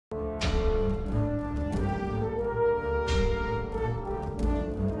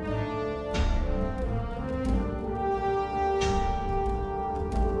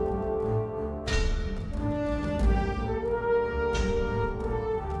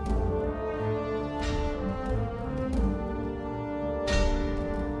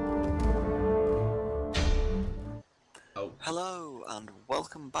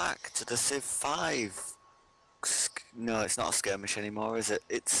welcome back to the Civ 5. No, it's not a skirmish anymore, is it?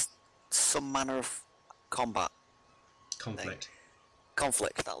 It's some manner of combat. Conflict.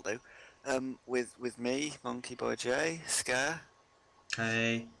 Conflict, that'll do. With me, Monkey Boy J, Scare,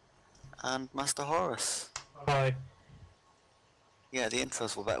 Hey. and Master Horus. Hi. Yeah, the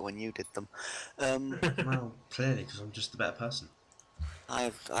intros were better when you did them. Well, clearly, because I'm just a better person.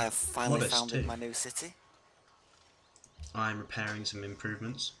 I have finally Modest founded too. my new city. I'm repairing some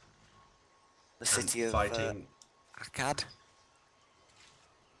improvements. The city of fighting. Akkad.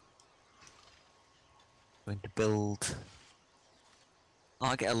 Going to build... Oh,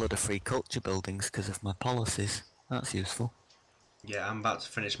 I get a lot of free culture buildings because of my policies. That's useful. Yeah, I'm about to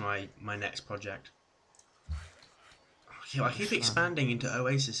finish my next project. Yeah, I keep Which expanding into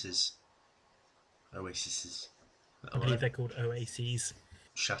oases. Oases. I believe they're called oases.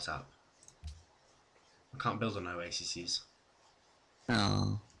 Shut up. I can't build on oases.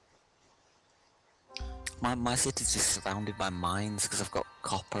 Oh. My city's just surrounded by mines because I've got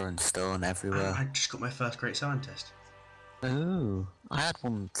copper and stone everywhere. I just got my first great scientist. Oh, I had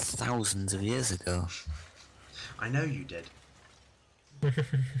one thousands of years ago. I know you did.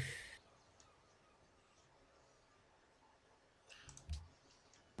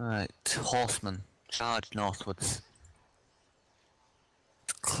 Right, horsemen, charge northwards.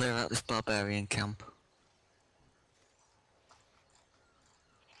 Let's clear out this barbarian camp.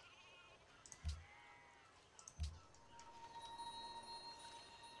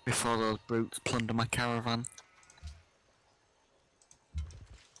 Before those brutes plunder my caravan.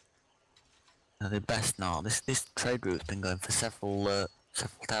 No, they best not. This trade route's been going for several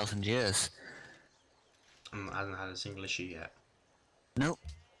thousand years. Hasn't had a single issue yet. Nope.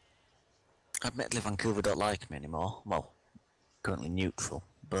 Admittedly, Vancouver don't like me anymore. Well, currently neutral,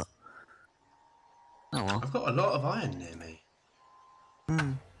 but... Oh well. I've got a lot of iron near me.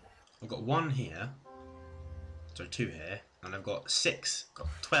 Hmm. I've got one here. So 2 here. And I've got 6, got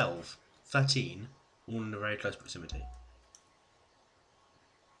 12, 13, all in a very close proximity.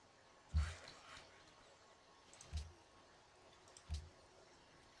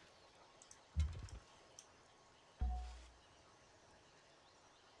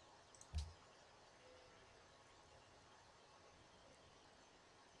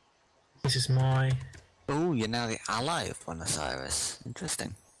 This is my... Oh, you're now the ally of Buenos Aires.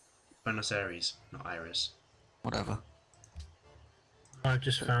 Interesting. Buenos Aires, not Iris. Whatever. I've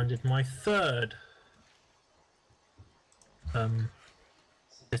just founded my third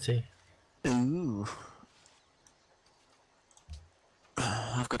city. Ooh.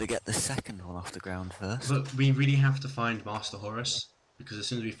 I've got to get the second one off the ground first. But we really have to find Master Horus, because as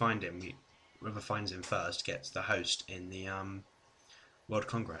soon as we find him, whoever finds him first gets the host in the World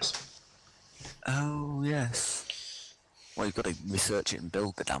Congress. Oh, yes. Well, you've got to research it and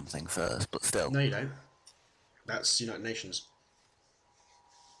build the damn thing first, but still. No, you don't. That's United Nations.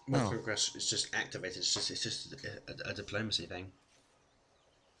 World Oh. Congress is just activated. It's just a diplomacy thing.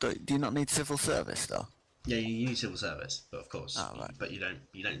 Do you not need civil service, though? Yeah, you need civil service, but of course. Oh, right. But you don't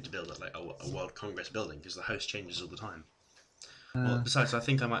need to build a World Congress building because the host changes all the time. Well, besides, I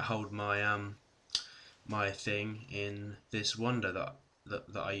think I might hold my my thing in this wonder that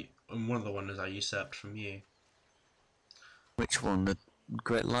I in one of the wonders I usurped from you. Which one? The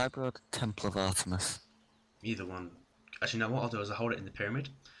Great Library or the Temple of Artemis? Either one. Actually, no. What I'll do is I'll hold it in the pyramid,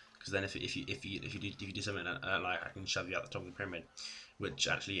 because then if you do something like I can shove you out the top of the pyramid, which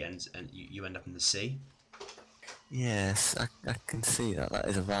actually ends and you end up in the sea. Yes, I can see that. That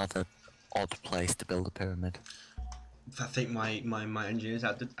is a rather odd place to build a pyramid. I think my engineers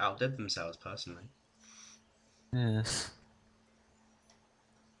outdid themselves personally. Yes.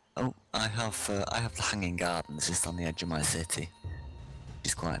 Oh, I have the hanging gardens just on the edge of my city, which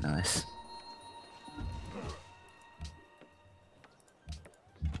is quite nice.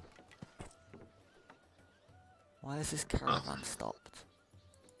 Why is this caravan stopped?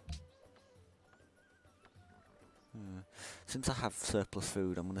 Since I have surplus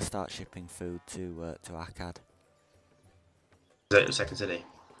food, I'm going to start shipping food to Akkad. Is that your second city?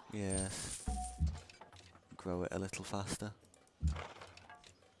 Yes. Grow it a little faster.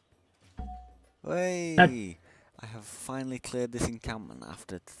 Hey! I have finally cleared this encampment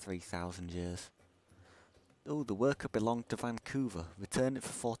after 3,000 years. Oh, the worker belonged to Vancouver. Return it for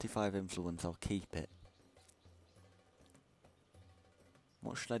 45 influence, I'll keep it.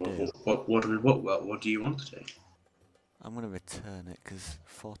 What should I do? What do you want to do? I'm going to return it because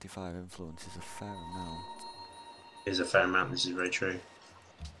 45 influence is a fair amount. Is a fair amount. This is very true.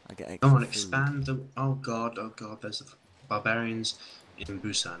 I get extra Come on, food. expand the. Oh god! There's the barbarians in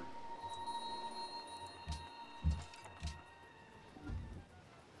Busan.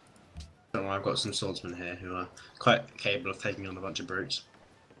 I've got some swordsmen here who are quite capable of taking on a bunch of brutes.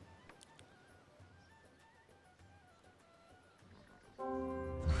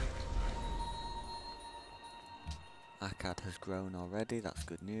 Akkad has grown already, that's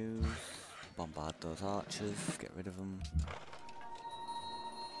good news. Bombard those archers, get rid of them.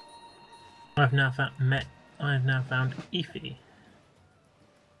 I've now found Efi.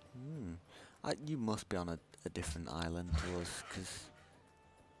 You must be on a different island to us, because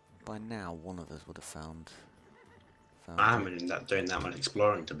by now one of us would have found I haven't been doing that much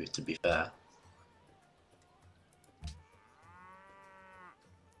exploring, to be fair.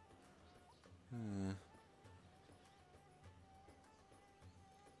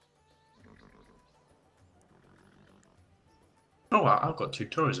 Oh, I've got 2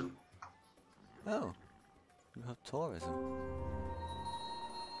 tourism. Oh, you have tourism.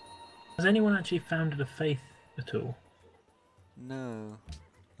 Has anyone actually founded a faith at all? No,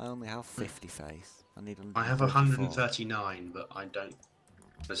 I only have 50 faith. I need 134. I have 139, but I don't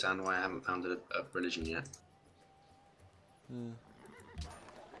understand why I haven't founded a religion yet.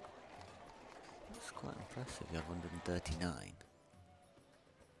 That's quite impressive. You have 139.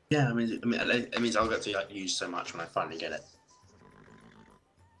 Yeah, I mean, it means I'll get to use so much when I finally get it.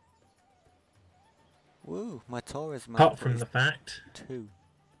 Woo, my tourism. Apart from the fact 2.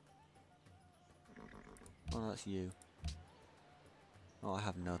 Oh, that's you. Oh, I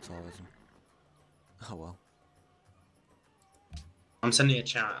have no tourism. Oh well. I'm sending a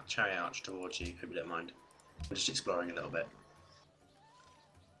chariot arch towards you, hope you don't mind. I'm just exploring a little bit.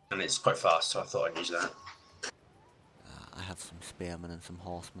 And it's quite fast, so I thought I'd use that. I have some spearmen and some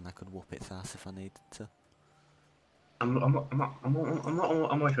horsemen. I could whoop its ass if I needed to. I'm not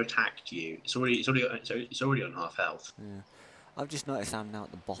on my way to attack you. It's already on half health. Yeah. I've just noticed I'm now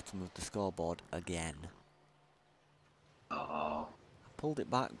at the bottom of the scoreboard again. Oh. I pulled it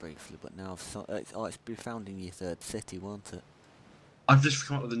back briefly, but now it's be found in your 3rd city, won't it? I've just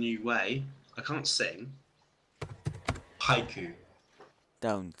come up with a new way. I can't sing. Haiku.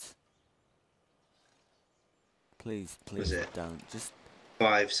 Don't. Please, don't. Just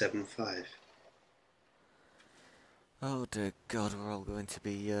 575. Oh dear God, we're all going to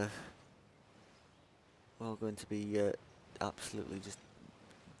be absolutely just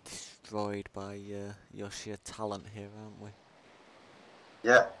destroyed by your sheer talent here, aren't we?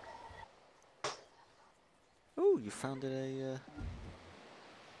 Yeah. Oh, you founded a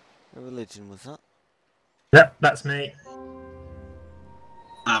religion, was that? Yep, that's me.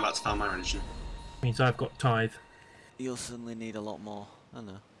 I'm about to found my religion. Means I've got tithe. You'll suddenly need a lot more. I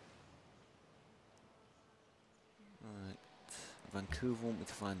know. Right. Vancouver want me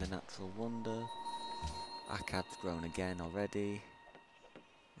to find a natural wonder. Akkad's grown again already.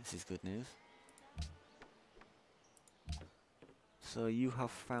 This is good news. So you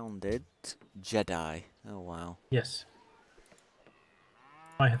have founded Jedi. Oh wow. Yes.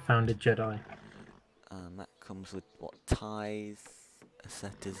 I have founded Jedi. And that comes with what? Tithe,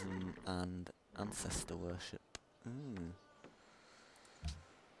 asceticism, and ancestor worship.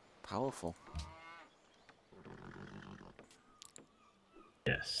 Powerful.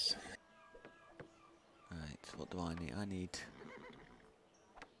 Yes. Right, what do I need?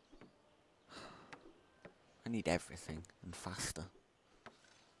 I need everything, and faster.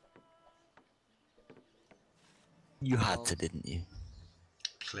 You had to, didn't you?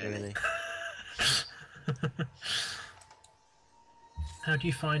 Clearly. Really? How do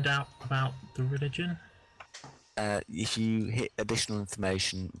you find out about the religion? If you hit additional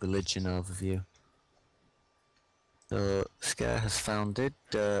information, religion overview. So, Scare has founded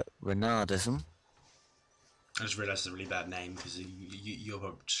Renardism. I just realised it's a really bad name because you'll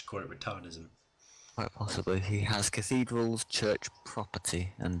probably just call it retardism. Quite possibly. He has cathedrals, church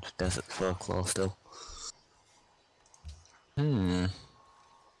property, and desert folklore still.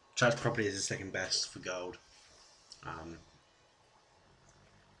 Church property is the second best for gold.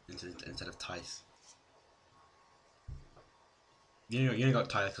 Instead of tithe. You only got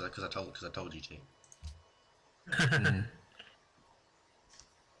tithe because I told you to.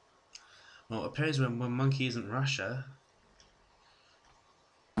 Well, it appears when Monkey isn't Russia,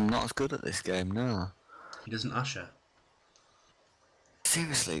 I'm not as good at this game now. he doesn't usher.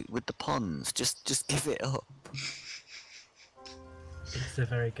 Seriously, with the puns, just give it up. It's a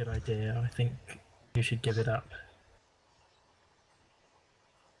very good idea. I think you should give it up.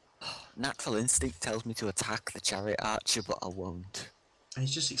 Natural instinct tells me to attack the chariot archer, but I won't.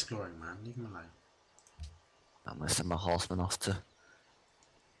 He's just exploring, man. Leave him alone. I'm gonna send my horseman off to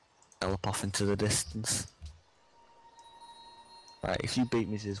gallop off into the distance. Right, if you beat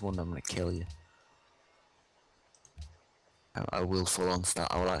me to this one, I'm gonna kill you. I will full on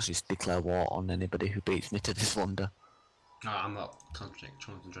start. I will actually declare war on anybody who beats me to this wonder. No, I'm not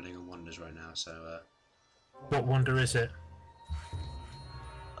concentrating on wonders right now, so What wonder is it?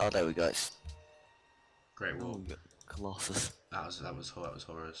 Oh, there we go. It's Great Wall. Colossus. That was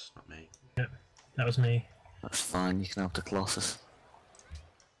Horus, not me. Yep, that was me. That's fine. You can have the Colossus.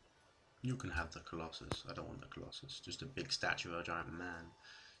 You can have the Colossus. I don't want the Colossus. Just a big statue of a giant man.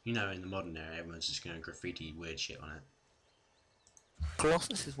 You know, in the modern era, everyone's just going to graffiti weird shit on it.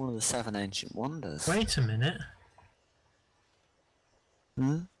 Colossus is one of the 7 ancient wonders. Wait a minute.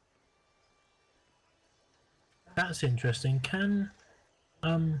 Hmm? That's interesting. Can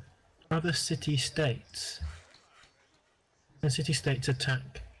other city-states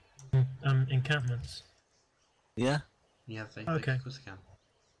attack encampments? Yeah? Yeah, Okay. Of course they can.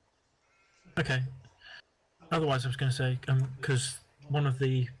 Okay. Otherwise, I was going to say because one of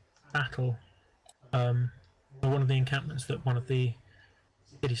the battle, or one of the encampments that one of the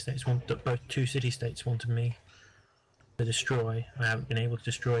city-states that both 2 city-states wanted me to destroy, I haven't been able to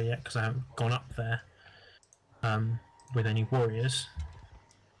destroy yet because I haven't gone up there with any warriors.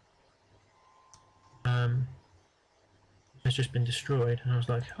 It's just been destroyed, and I was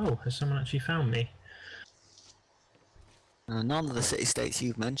like, oh, has someone actually found me? None of the city-states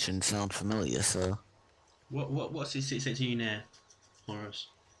you've mentioned sound familiar, so... What city are you near, Horus?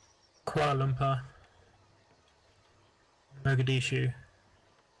 Kuala Lumpur, Mogadishu,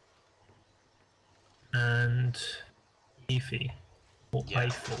 and Ife, or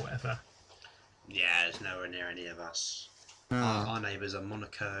Ife, or whatever. Yeah, it's nowhere near any of us. Our neighbours are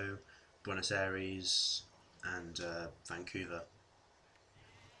Monaco, Buenos Aires, and Vancouver.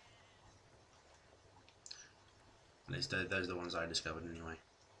 And those are the ones I discovered anyway.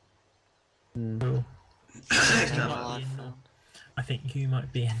 Cool. I I think you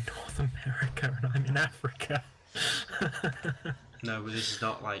might be in North America and I'm in Africa. No, but this is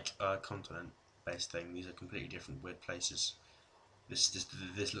not like a continent-based thing. These are completely different, weird places. This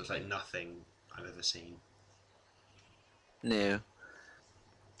looks like nothing I've ever seen. No.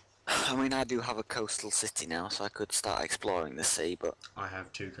 I mean, I do have a coastal city now, so I could start exploring the sea, but... I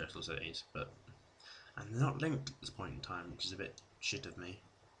have 2 coastal cities, and they're not linked at this point in time, which is a bit shit of me.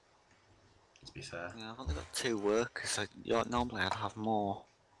 To be fair. Yeah, I've only got 2 workers, so normally I'd have more.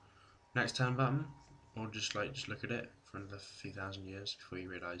 Next turn button, or just look at it for another few thousand years before you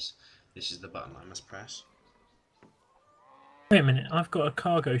realise this is the button I must press. Wait a minute, I've got a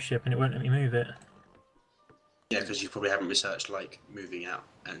cargo ship and it won't let me move it. Yeah, because you probably haven't researched like moving out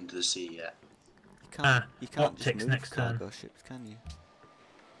into the sea yet. You can't optics just move next cargo ships, can you?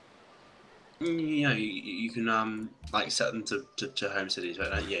 You know, you can like set them to home cities,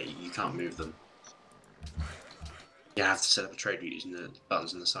 but yeah, you can't move them. You have to set up a trade route using the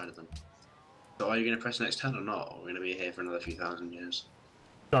buttons on the side of them. So are you going to press next turn or not? Or are we going to be here for another few thousand years?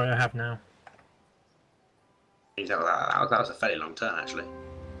 Sorry, I have now. That was a fairly long turn, actually.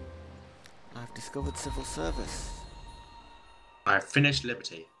 I've discovered civil service. I've finished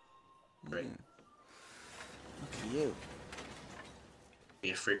Liberty. Great. Look at you.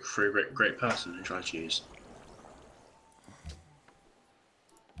 Be a great person who tries to use.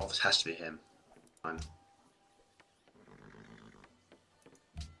 Oh, this has to be him.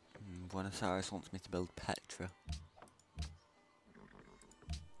 Buenos Aires wants me to build Petra.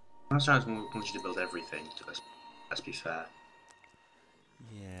 Buenos Aires wants you to build everything, let's be fair.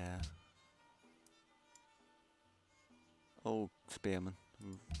 Yeah. Oh, spearmen.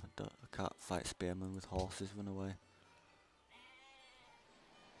 I can't fight spearmen with horses, run away.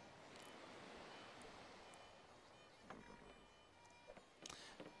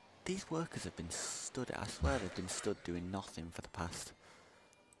 These workers have been stood, I swear they've been stood doing nothing for the past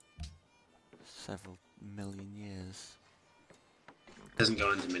several million years. Doesn't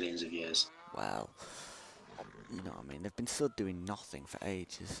go into millions of years. Well, you know what I mean, they've been stood doing nothing for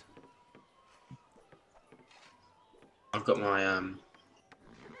ages. I've got my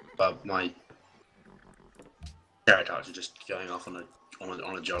my characters are just going off on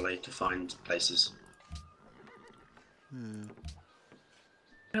a jolly to find places.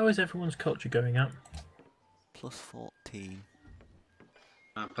 How is everyone's culture going up? Plus 14.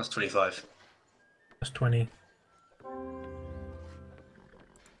 Plus 25. Plus 20.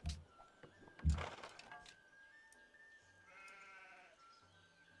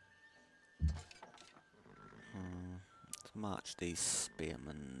 Let's march these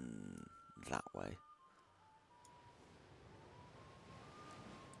spearmen that way.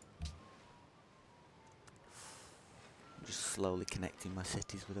 I'm just slowly connecting my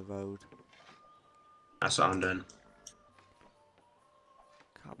cities with a road. That's what I'm doing.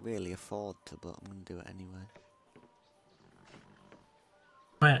 Can't really afford to, but I'm going to do it anyway.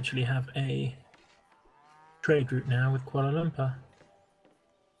 I actually have a trade route now with Kuala Lumpur.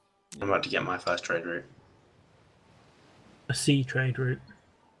 I'm about to get my first trade route. A sea trade route.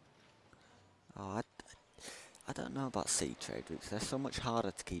 Oh, I don't know about sea trade routes. They're so much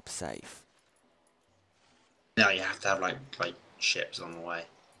harder to keep safe. No, you have to have like ships on the way.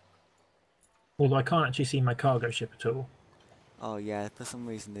 Although I can't actually see my cargo ship at all. Oh yeah, for some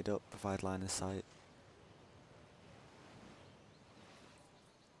reason they don't provide line of sight.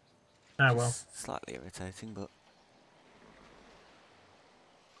 Ah well. It's slightly irritating, but...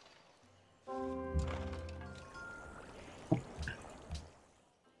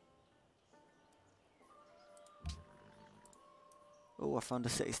 Oh, I found a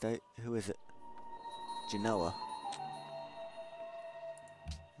city-state. Who is it? Genoa.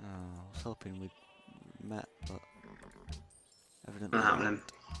 Oh, I was hoping we'd met, but... evidently Not happening.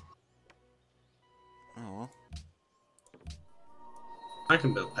 Oh well. I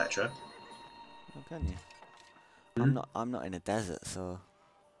can build Petra. Oh, can you? Hmm? I'm not in a desert, so...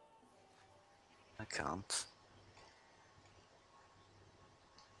 I can't.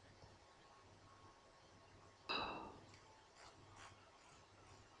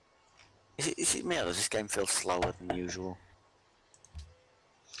 Is it me or does this game feel slower than usual?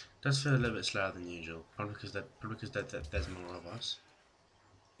 Does feel a little bit slower than usual. Probably because there's more of us.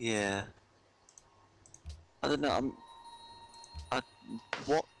 Yeah. I don't know,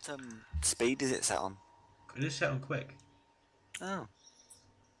 what speed is it set on? It is set on quick. Oh.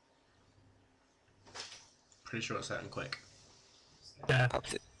 Pretty sure it's set on quick. Yeah.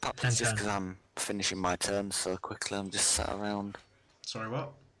 Perhaps it's just 10-10. because I'm finishing my turn so quickly, I'm just sat around. Sorry,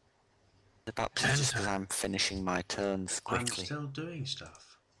 what? Perhaps it's just because I'm finishing my turns I'm quickly. still doing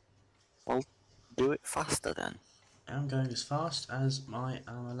stuff. Well, do it faster then. I'm going as fast as I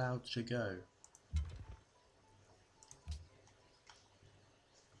am allowed to go.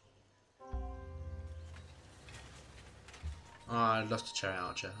 Oh, I lost a cherry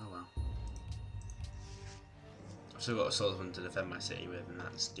archer. Oh well. I've still got a swordsman to defend my city with, and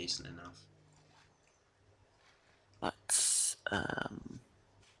that's decent enough. Let's,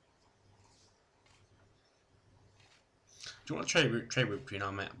 Do you want a trade route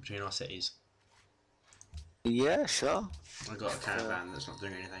between our cities? yeah, sure. I've got a caravan that's not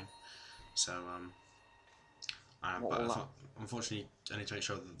doing anything, so but unfortunately, I need to make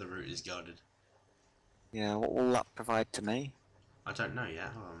sure that the route is guarded. Yeah, what will that provide to me? I don't know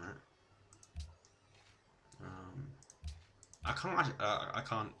yet. Hold on a minute. I can't. I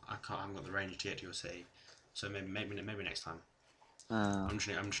can't. I haven't got the range to get to your city, so maybe next time. I'm just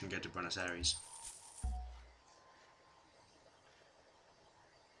gonna go to Buenos Aires.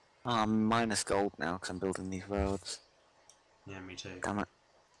 I'm minus gold now because I'm building these roads. Yeah, me too. Damn it.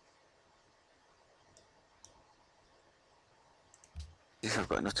 I've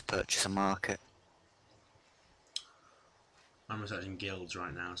got enough to purchase a market. I'm researching guilds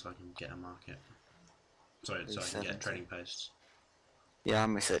right now so I can get a market. Sorry, so I can get trading posts. Yeah,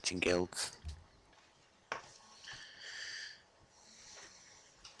 I'm researching guilds.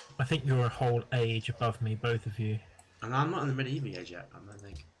 I think you're a whole age above me, both of you. And I'm not in the medieval age yet, I don't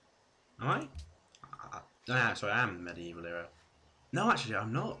think. Am I? No, sorry, I am in the medieval era. No, actually,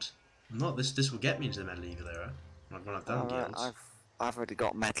 I'm not. I'm not. This will get me into the medieval era when I've done guilds. I've already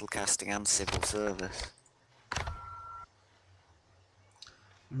got metal casting and civil service.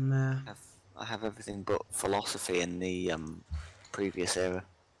 Meh. I have everything but philosophy in the previous era.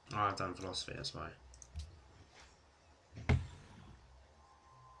 Oh, I've done philosophy, that's why.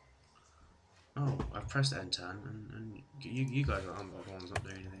 Oh, I've pressed end turn, and you guys are the ones not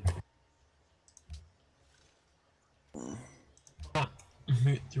doing anything. But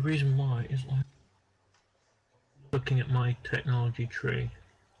the reason why is I'm looking at my technology tree.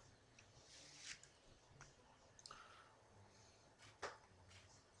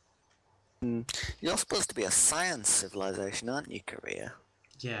 You're supposed to be a science civilization, aren't you, Korea?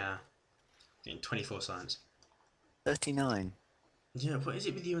 Yeah. Getting 24 science. 39. Yeah, what is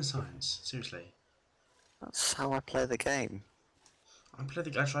it with you and science? Seriously. That's how I play the game. I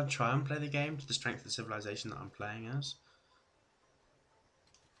try and play the game to the strength of the civilization that I'm playing as.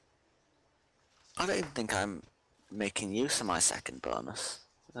 I don't even think I'm making use of my second bonus.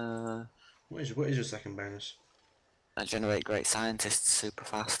 What is your second bonus? I generate great scientists super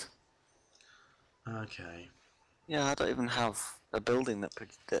fast. Okay. Yeah, I don't even have a building that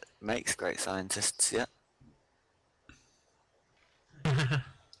makes great scientists yet.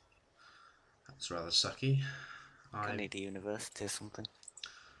 That's rather sucky. I need a university or something.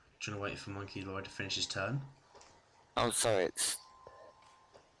 Trying to wait for Monkey Lord to finish his turn. Oh, sorry, it's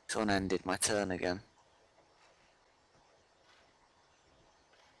unended my turn again.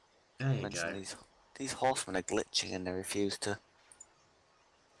 There you Mention go. these horsemen are glitching and they refuse to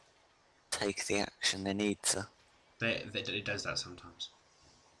take the action they need to. It does that sometimes.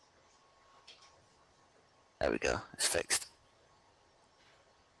 There we go, it's fixed.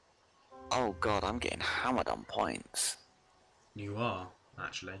 Oh god, I'm getting hammered on points. You are,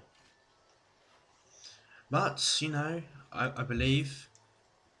 actually. But, you know, I believe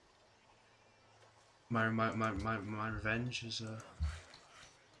my revenge is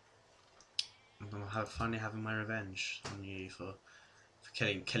I'm gonna finally having my revenge on you for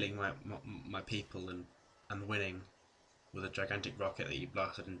killing my people and winning with a gigantic rocket that you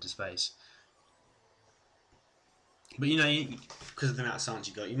blasted into space. But you know, because of the amount of science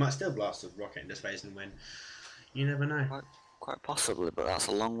you got, you might still blast a rocket into space and win. You never know. Quite possibly, but that's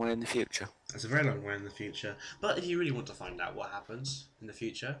a long way in the future. That's a very long way in the future. But if you really want to find out what happens in the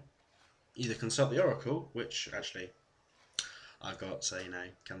future, either consult the Oracle, which actually I've got, so you know,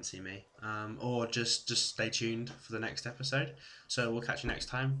 come see me, or just stay tuned for the next episode. So we'll catch you next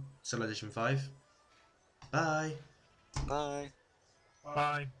time. Civilization 5. Bye. Bye.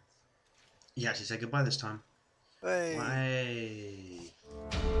 Bye. You actually said goodbye this time. Hey.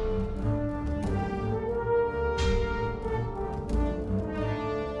 Bye.